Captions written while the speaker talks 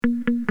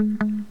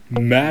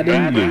Matt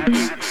and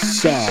Luke's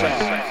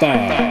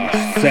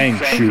Sci-Fi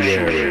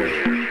Sanctuary.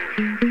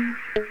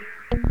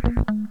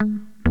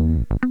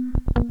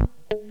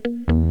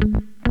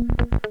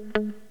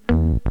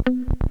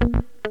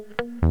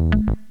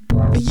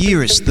 The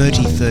year is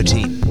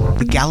 3013.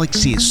 The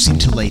galaxy is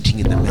scintillating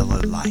in the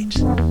mellow light.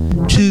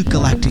 Two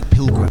galactic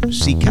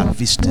pilgrims seek out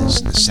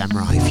vistas in the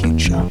samurai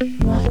future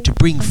to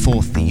bring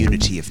forth the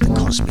unity of the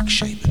cosmic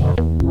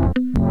shaman.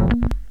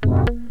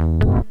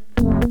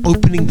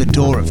 Opening the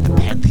door of the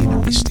pantheon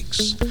of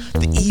mystics,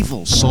 the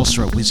evil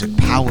sorcerer wizard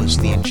powers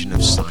the engine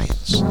of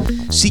science,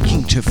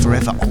 seeking to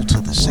forever alter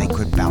the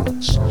sacred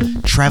balance,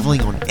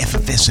 travelling on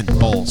effervescent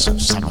balls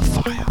of summer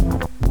fire.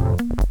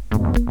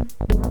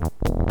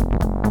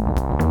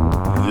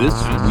 This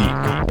week,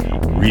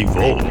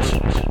 Revolt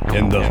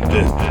in the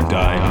Fifth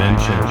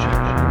Dimension.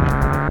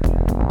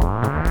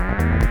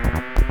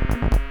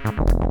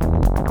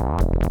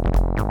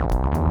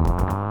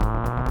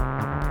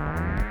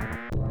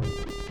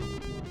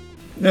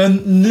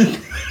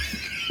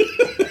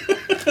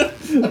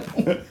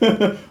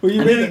 Well,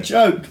 you made a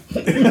joke.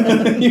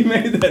 You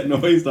made that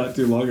noise not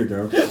too long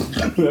ago. I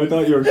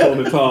thought you were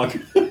cool to talk.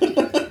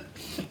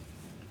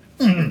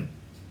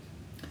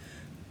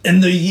 In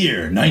the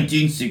year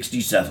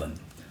 1967,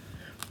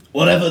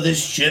 whatever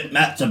this shit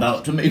Matt's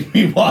about to make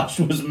me watch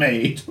was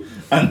made,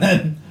 and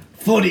then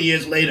 40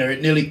 years later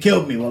it nearly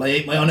killed me while I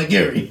ate my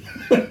onigiri.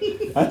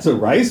 That's a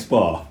rice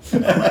ball.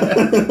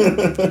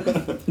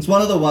 It's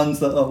one of the ones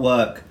that at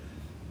work,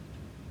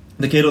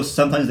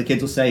 sometimes the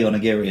kids will say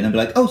onigiri and they'll be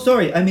like, oh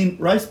sorry, I mean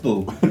rice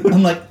ball.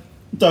 I'm like,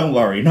 don't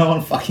worry, no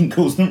one fucking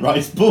calls them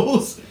rice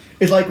balls.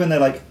 It's like when they're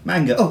like,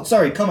 manga, oh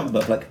sorry, comic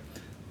book, like,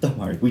 don't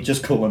worry, we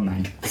just call them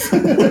manga.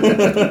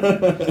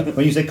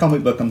 When you say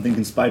comic book, I'm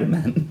thinking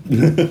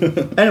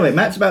Spider-Man. Anyway,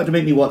 Matt's about to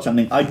make me watch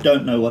something, I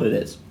don't know what it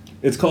is.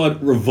 It's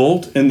called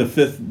Revolt in the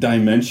Fifth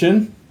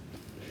Dimension.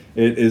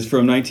 It is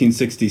from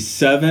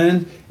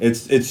 1967.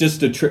 It's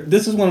just a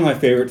this is one of my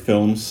favorite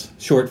films,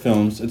 short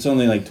films. It's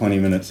only like 20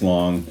 minutes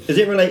long. Is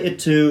it related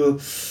to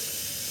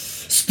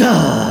Stardust?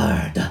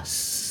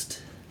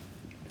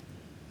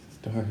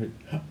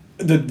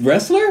 The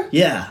wrestler?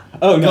 Yeah.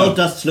 Oh, no.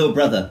 Goldust's little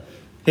brother.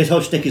 His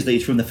whole shtick is that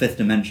he's from the Fifth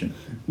Dimension.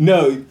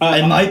 No.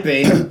 It might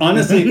be.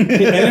 Honestly,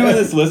 anyone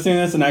that's listening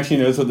to this and actually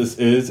knows what this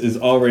is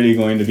already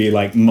going to be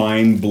like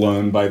mind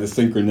blown by the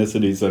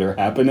synchronicities that are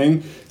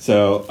happening.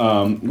 So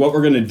what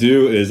we're going to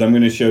do is I'm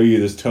going to show you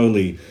this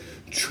totally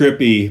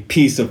trippy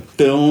piece of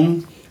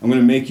film. I'm going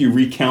to make you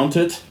recount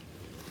it.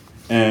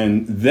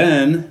 And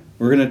then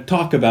we're going to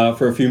talk about it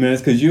for a few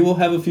minutes because you will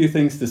have a few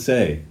things to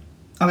say.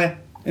 Okay.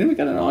 And we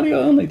got an audio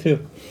only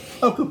too.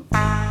 Oh, cool.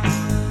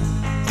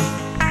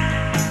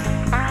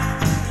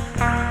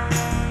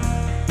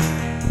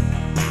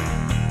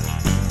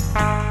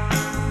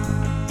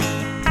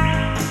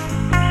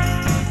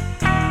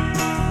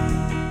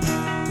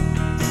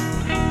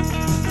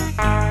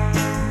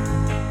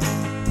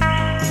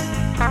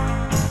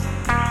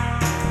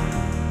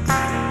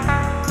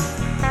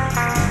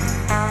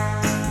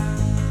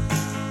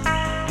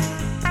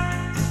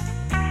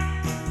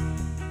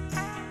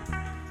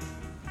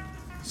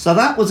 So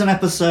that was an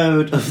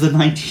episode of the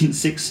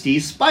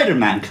 1960s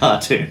Spider-Man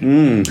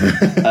cartoon.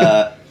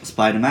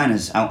 Spider-Man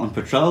is out on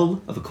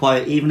patrol of a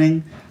quiet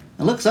evening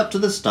and looks up to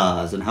the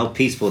stars and how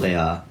peaceful they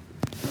are.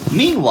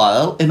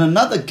 Meanwhile, in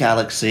another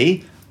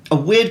galaxy, a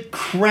weird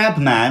crab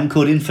man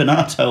called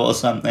Infinato or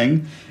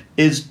something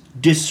is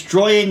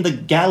destroying the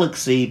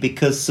galaxy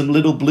because some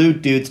little blue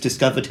dudes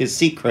discovered his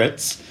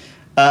secrets,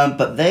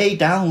 but they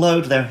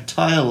download their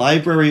entire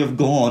library of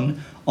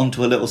Gorn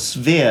onto a little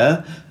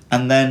sphere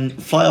and then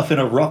fly off in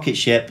a rocket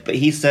ship, but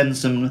he sends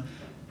some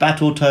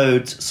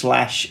Battletoads /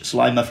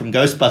 Slimer from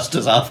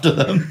Ghostbusters after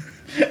them.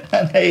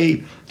 And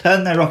they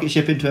turn their rocket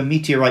ship into a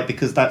meteorite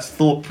because that's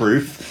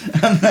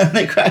thought-proof. And then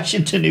they crash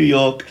into New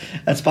York,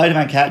 and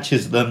Spider-Man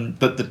catches them,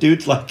 but the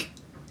dude's like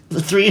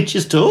 3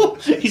 inches tall.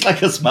 He's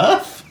like a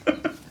Smurf.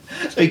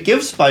 So he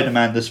gives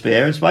Spider-Man the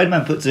spear, and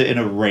Spider-Man puts it in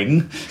a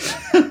ring,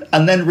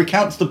 and then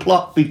recounts the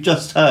plot we've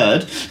just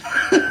heard.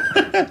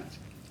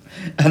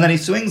 And then he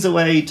swings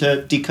away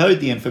to decode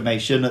the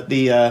information at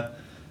the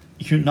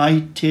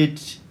United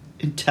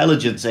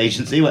Intelligence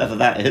Agency, whatever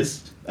that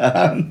is.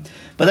 But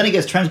then he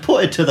gets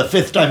transported to the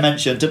Fifth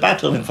Dimension to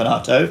battle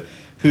Infinato,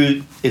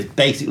 who is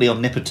basically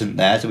omnipotent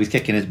there, so he's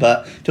kicking his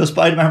butt, till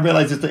Spider-Man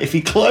realizes that if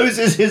he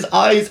closes his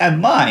eyes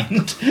and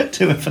mind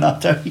to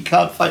Infinato, he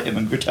can't fight him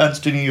and returns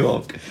to New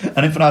York. And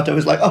Infinato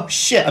is like, oh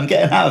shit, I'm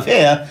getting out of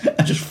here,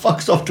 and just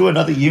fucks off to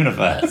another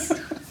universe.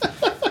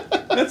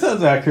 That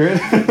sounds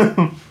accurate.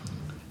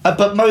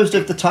 But most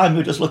of the time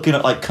we're just looking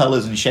at like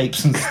colours and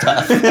shapes and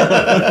stuff.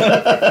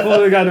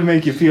 Well, they got to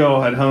make you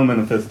feel at home in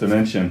the Fifth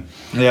Dimension.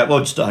 Yeah, well,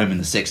 just at home in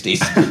the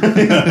 60s.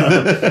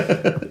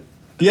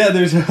 Yeah,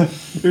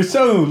 there's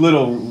so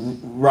little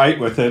right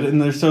with it, and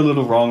there's so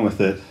little wrong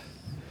with it.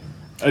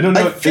 I don't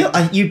know.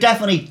 You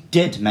definitely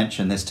did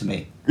mention this to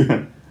me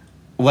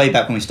way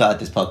back when we started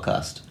this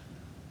podcast.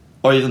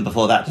 Or even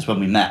before that, just when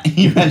we met.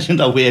 You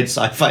mentioned a weird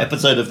sci-fi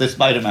episode of this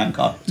Spider-Man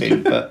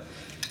cartoon, but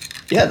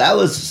Yeah, that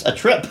was a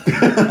trip.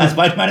 As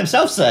Spider-Man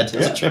himself said,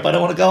 it's a trip I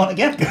don't want to go on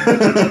again.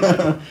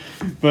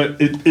 But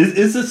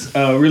is this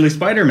really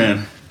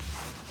Spider-Man?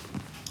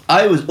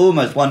 I was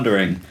almost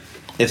wondering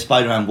if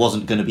Spider-Man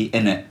wasn't going to be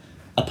in it,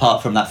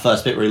 apart from that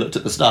first bit where he looked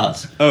at the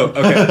stars. Oh,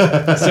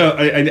 okay. So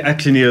I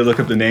actually need to look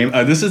up the name.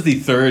 This is the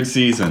third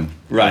season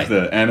Right. of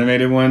the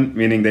animated one,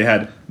 meaning they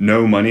had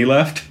no money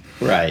left.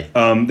 Right.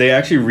 They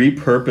actually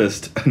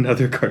repurposed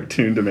another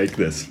cartoon to make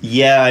this.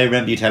 Yeah, I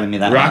remember you telling me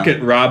that.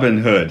 Rocket Robin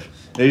Hood.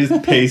 They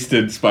just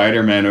pasted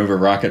Spider-Man over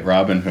Rocket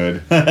Robin Hood.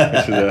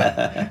 Which is,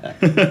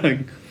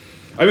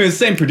 I mean, the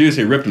same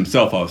producer ripped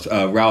himself off,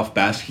 Ralph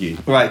Bakshi.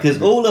 Right,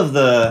 because all of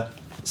the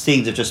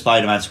scenes of just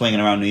Spider-Man swinging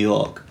around New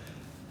York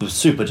were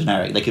super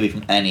generic. They could be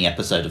from any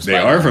episode of They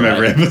Spider-Man. are from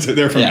every right? episode.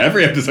 They're from Yeah.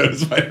 every episode of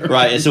Spider-Man.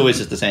 Right, it's always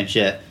just the same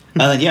shit.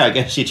 And then, yeah, I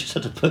guess you just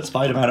had to put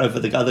Spider-Man over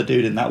the other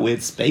dude in that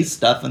weird space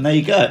stuff, and there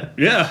you go.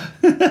 Yeah.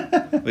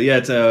 But yeah,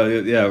 it's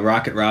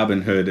Rocket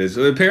Robin Hood is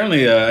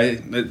apparently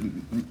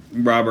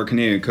Robert,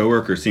 Canadian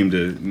coworker, seemed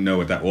to know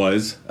what that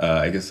was.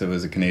 I guess it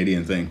was a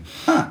Canadian thing.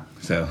 Huh.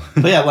 So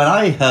But yeah, when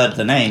I heard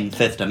the name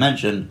Fifth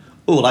Dimension,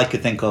 all I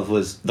could think of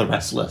was the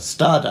wrestler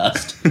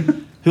Stardust,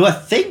 who I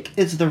think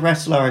is the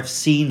wrestler I've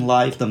seen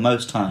live the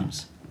most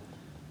times.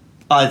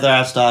 Either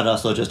as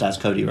Stardust or just as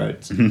Cody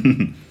Rhodes.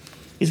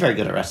 He's very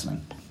good at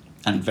wrestling.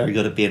 And very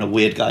good at being a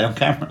weird guy on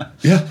camera.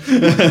 yeah.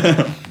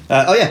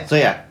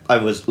 I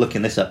was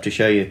looking this up to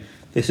show you.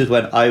 This is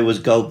when I was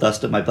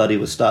Goldust and my buddy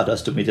was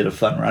Stardust and we did a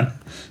fun run.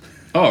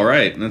 Oh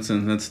right, that's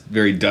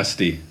very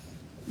dusty,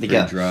 very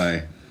Yeah.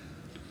 dry.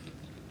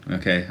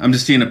 Okay, I'm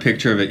just seeing a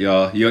picture of it,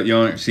 y'all.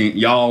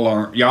 Y'all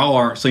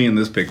aren't seeing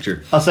this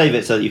picture. I'll save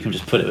it so that you can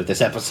just put it with this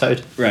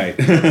episode. Right.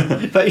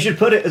 But you should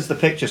put it as the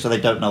picture so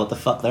they don't know what the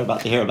fuck they're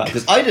about to hear about.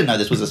 Because I didn't know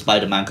this was a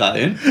Spider-Man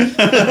cartoon.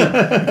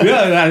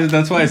 Yeah,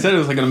 that's why I said it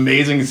was like an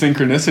amazing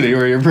synchronicity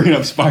where you're bringing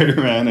up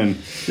Spider-Man and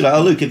You're like,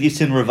 oh, Luke, have you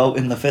seen Revolt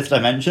in the Fifth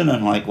Dimension? And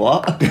I'm like,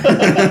 what?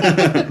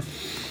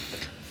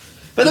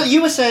 But look,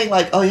 you were saying,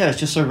 like, oh, yeah, it's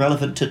just so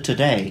relevant to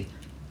today.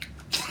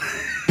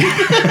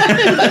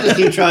 Is that just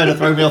you trying to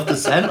throw me off the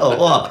scent, or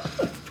what?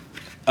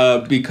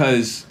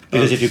 because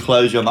Because if you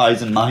close your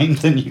eyes and mind,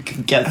 then you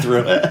can get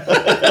through it.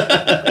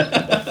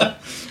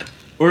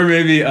 or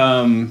maybe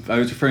I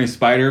was referring to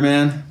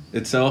Spider-Man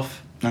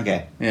itself.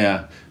 Okay.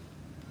 Yeah.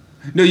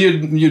 No,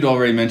 you'd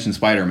already mentioned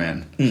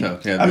Spider-Man. So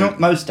yeah. I mean,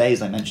 most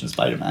days I mention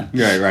Spider-Man.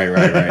 Right.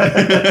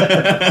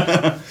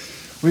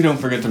 We don't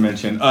forget to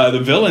mention the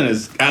villain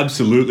is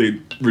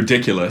absolutely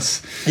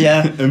ridiculous.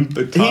 Yeah. And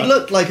He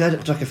looked like a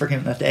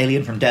freaking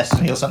alien from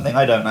Destiny or something,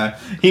 I don't know.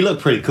 He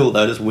looked pretty cool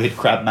though, this weird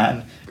crab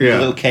man with Yeah. a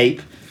little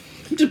cape.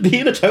 Just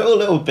being a total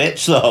little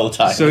bitch the whole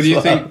time. So as do you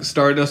well. think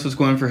Stardust was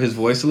going for his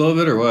voice a little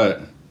bit, or what?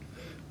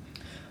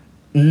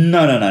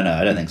 No,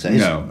 I don't think so.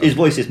 No. His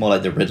voice is more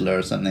like the Riddler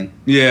or something.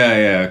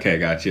 Yeah, okay,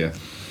 gotcha.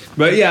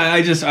 But yeah,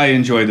 I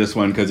enjoy this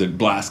one because it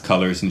blasts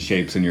colors and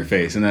shapes in your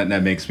face, and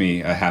that makes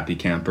me a happy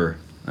camper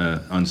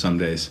on some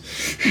days.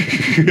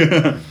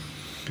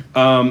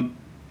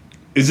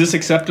 Is this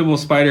acceptable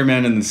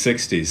Spider-Man in the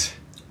 60s?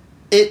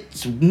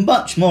 It's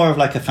much more of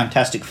like a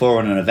Fantastic Four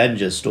and an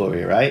Avengers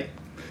story, right?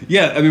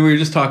 Yeah, I mean, we were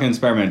just talking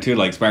Spider-Man 2,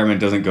 like, Spider-Man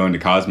doesn't go into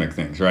cosmic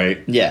things,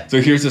 right? Yeah. So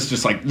here's this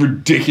just, like,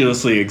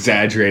 ridiculously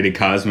exaggerated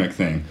cosmic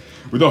thing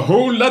with a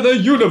whole other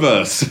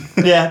universe.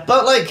 Yeah,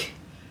 but like,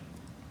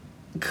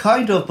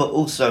 kind of, but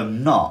also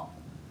not.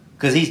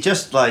 Because he's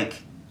just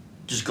like,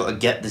 just got to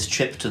get this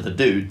chip to the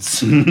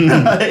dudes.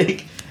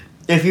 Like,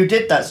 if you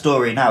did that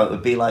story now, it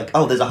would be like,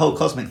 oh, there's a whole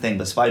cosmic thing,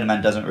 but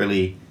Spider-Man doesn't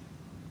really.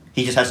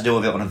 He just has to deal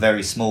with it on a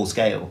very small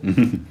scale.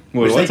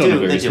 Well, Which what's on a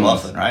very they do small-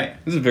 often, right?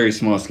 This is a very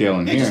small scale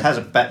in He here. just has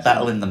a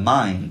battle in the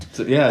mind.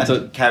 So, yeah, it's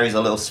and a carries a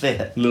little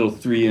sphere. little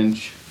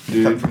 3-inch Come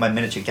dude. from my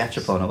miniature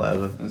Gachapon or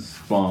whatever. That's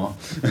small.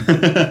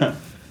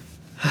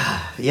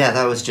 Yeah,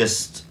 that was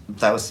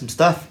some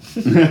stuff.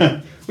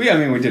 Well, yeah, I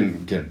mean, we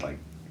didn't get, like...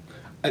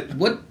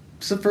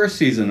 What's the first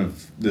season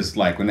of this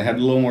like, when they had a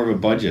little more of a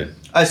budget?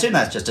 I assume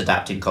that's just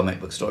adapting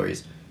comic book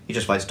stories. He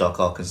just fights Doc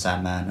Ock and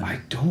Sandman. And... I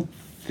don't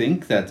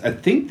think that... I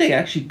think they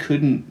actually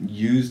couldn't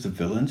use the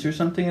villains or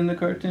something in the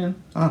cartoon.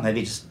 Oh,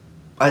 maybe just.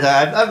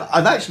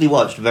 I've actually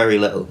watched very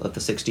little of the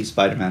 60s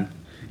Spider-Man.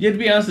 Yeah, to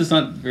be honest, it's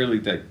not really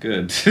that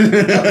good.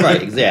 Oh,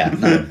 right, yeah.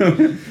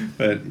 No.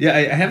 But yeah,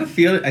 I have a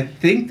feeling. I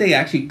think they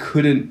actually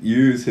couldn't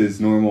use his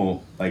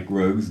normal like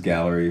rogues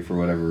gallery for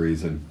whatever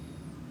reason.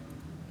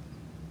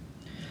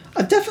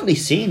 I've definitely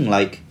seen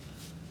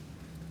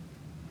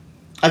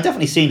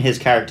his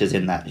characters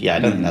in that. Yeah, I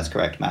don't think that's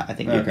correct, Matt. I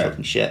think you're Okay.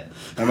 talking shit.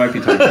 I might be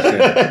talking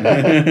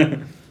shit.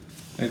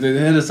 They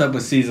hit us up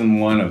with season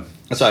 1 of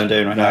That's what I'm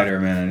doing right now.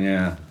 Spider-Man.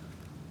 Yeah.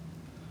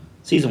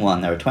 Season 1,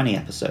 there are 20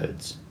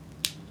 episodes.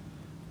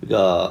 We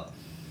got.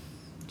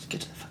 Let's get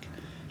to the fucking.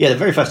 Yeah, the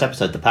very first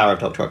episode, The Power of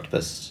Dr.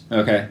 Octopus.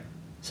 Okay.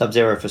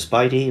 Sub-Zero for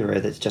Spidey, or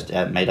it's just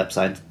a made-up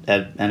science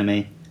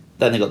enemy.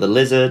 Then they got the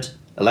Lizard,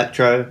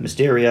 Electro,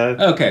 Mysterio,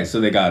 Okay, so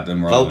they got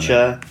them rolling.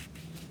 Vulture,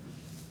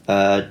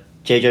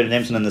 J. Jonah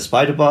Jameson and the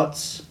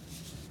Spider-Bots,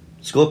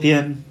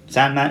 Scorpion,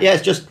 Sandman. Yeah,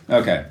 it's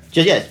Okay.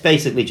 it's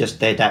basically just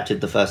they adapted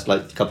the first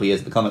couple of years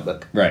of the comic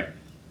book. Right.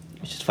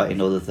 Which is fighting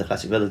all of the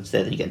classic villains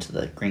there. Then you get into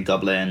the Green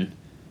Goblin,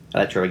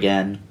 Electro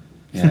again.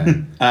 Yeah.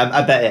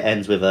 I bet it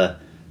ends with a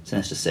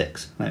Sinister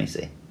Six. Let me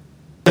see.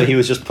 So he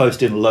was just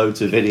posting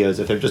loads of videos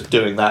of him just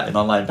doing that in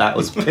online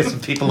battles,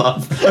 pissing people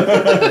off.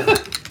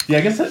 Yeah,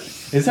 I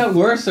guess is that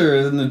worse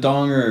or than the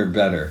Donger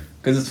better?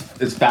 Because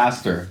it's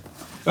faster.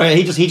 Right,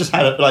 he just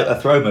had a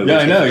throw move. Yeah,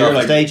 I know. You're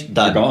like stage,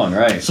 done. You're gone,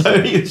 right?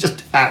 So he was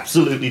just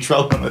absolutely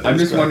trolling with it. I'm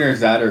just wondering if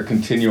that or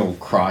continual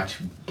crotch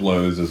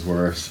blows is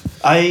worse.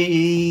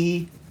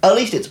 At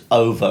least it's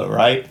over,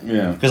 right?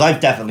 Yeah. Because I've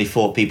definitely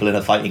fought people in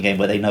a fighting game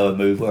where they know a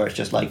move where it's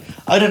just like,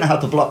 I don't know how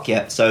to block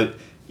yet, so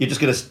you're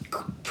just going to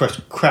press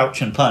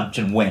crouch and punch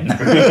and win.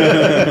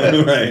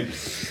 Right.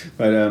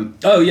 But,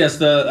 oh, yes,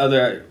 the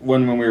other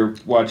one when we were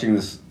watching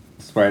this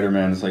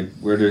Spider-Man is like,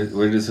 where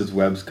does his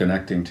webs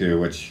connecting to?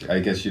 Which I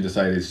guess you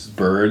decided is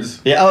birds.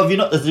 Yeah, have you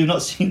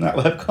not seen that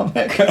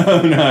webcomic?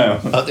 Oh,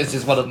 no. Oh, this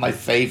is one of my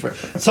favourite.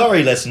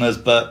 Sorry, listeners,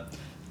 but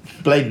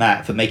blame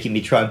Matt for making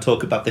me try and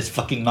talk about this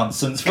fucking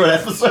nonsense for an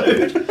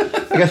episode.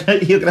 You're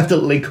going to have to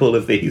link all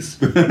of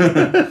these.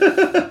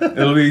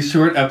 It'll be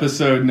short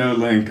episode, no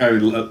link.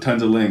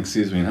 Tons of links,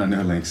 excuse me, not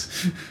no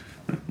links.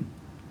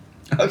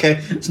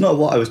 Okay, it's not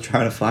what I was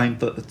trying to find,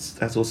 but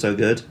that's also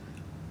good.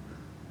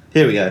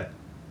 Here we go.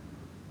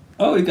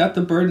 Oh, he got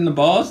the bird in the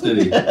balls, did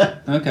he? Yeah.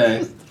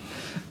 Okay.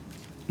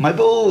 My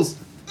balls!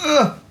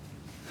 Ugh.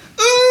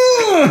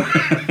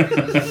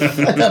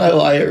 I don't know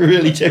why, it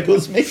really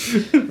tickles me.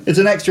 It's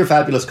an extra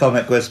fabulous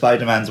comic where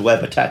Spider-Man's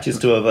web attaches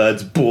to a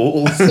bird's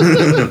balls.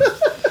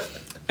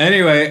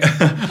 Anyway,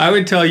 I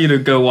would tell you to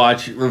go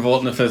watch Revolt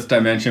in the Fifth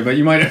Dimension, but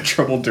you might have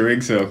trouble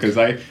doing so, because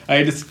I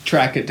had to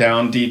track it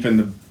down deep in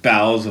the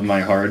bowels of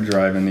my hard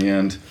drive in the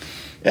end.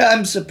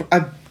 Yeah,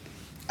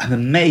 I'm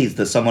amazed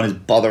that someone is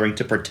bothering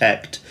to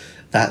protect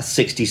that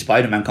 60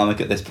 Spider-Man comic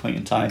at this point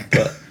in time.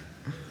 But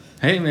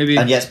hey, maybe.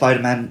 and yet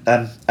Spider-Man,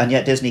 and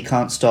yet Disney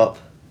can't stop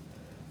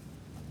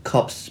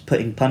cops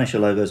putting Punisher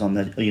logos on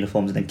their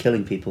uniforms and then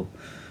killing people.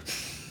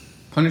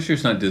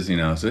 Punisher's not Disney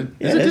now, is it?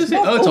 Yeah, Is it it is. Disney?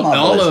 Marvel- Oh, it's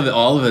Marvel all is. of it.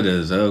 All of it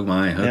is. Oh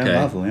my. Okay. Yeah,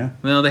 Marvel, yeah.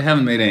 Well, they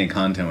haven't made any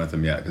content with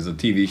them yet because the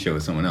TV show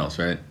is someone else,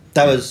 right?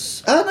 That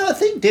was... Oh, no, I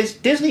think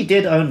Disney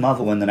did own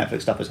Marvel when the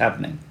Netflix stuff was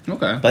happening.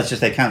 Okay. But it's just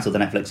they cancelled the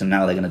Netflix and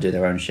now they're going to do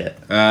their own shit.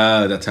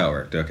 That's how it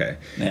worked. Okay.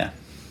 Yeah.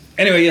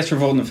 Anyway, yes,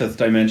 Revolt in the Fifth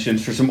Dimension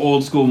for some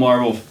old school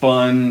Marvel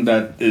fun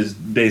that is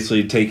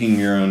basically taking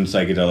your own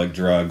psychedelic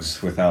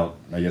drugs without,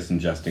 I guess,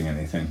 ingesting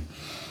anything.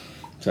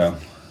 So,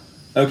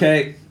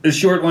 okay, a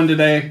short one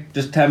today,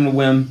 just having a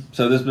whim.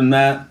 So this has been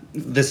Matt.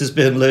 This has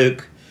been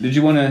Luke. Did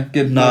you want to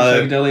get No.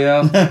 psychedelia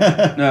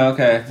out? No,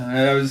 okay.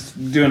 I was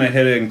doing a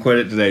hit it and quit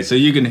it today, so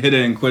you can hit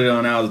it and quit it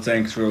on out.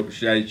 Thanks for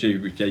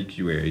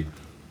sanctuary.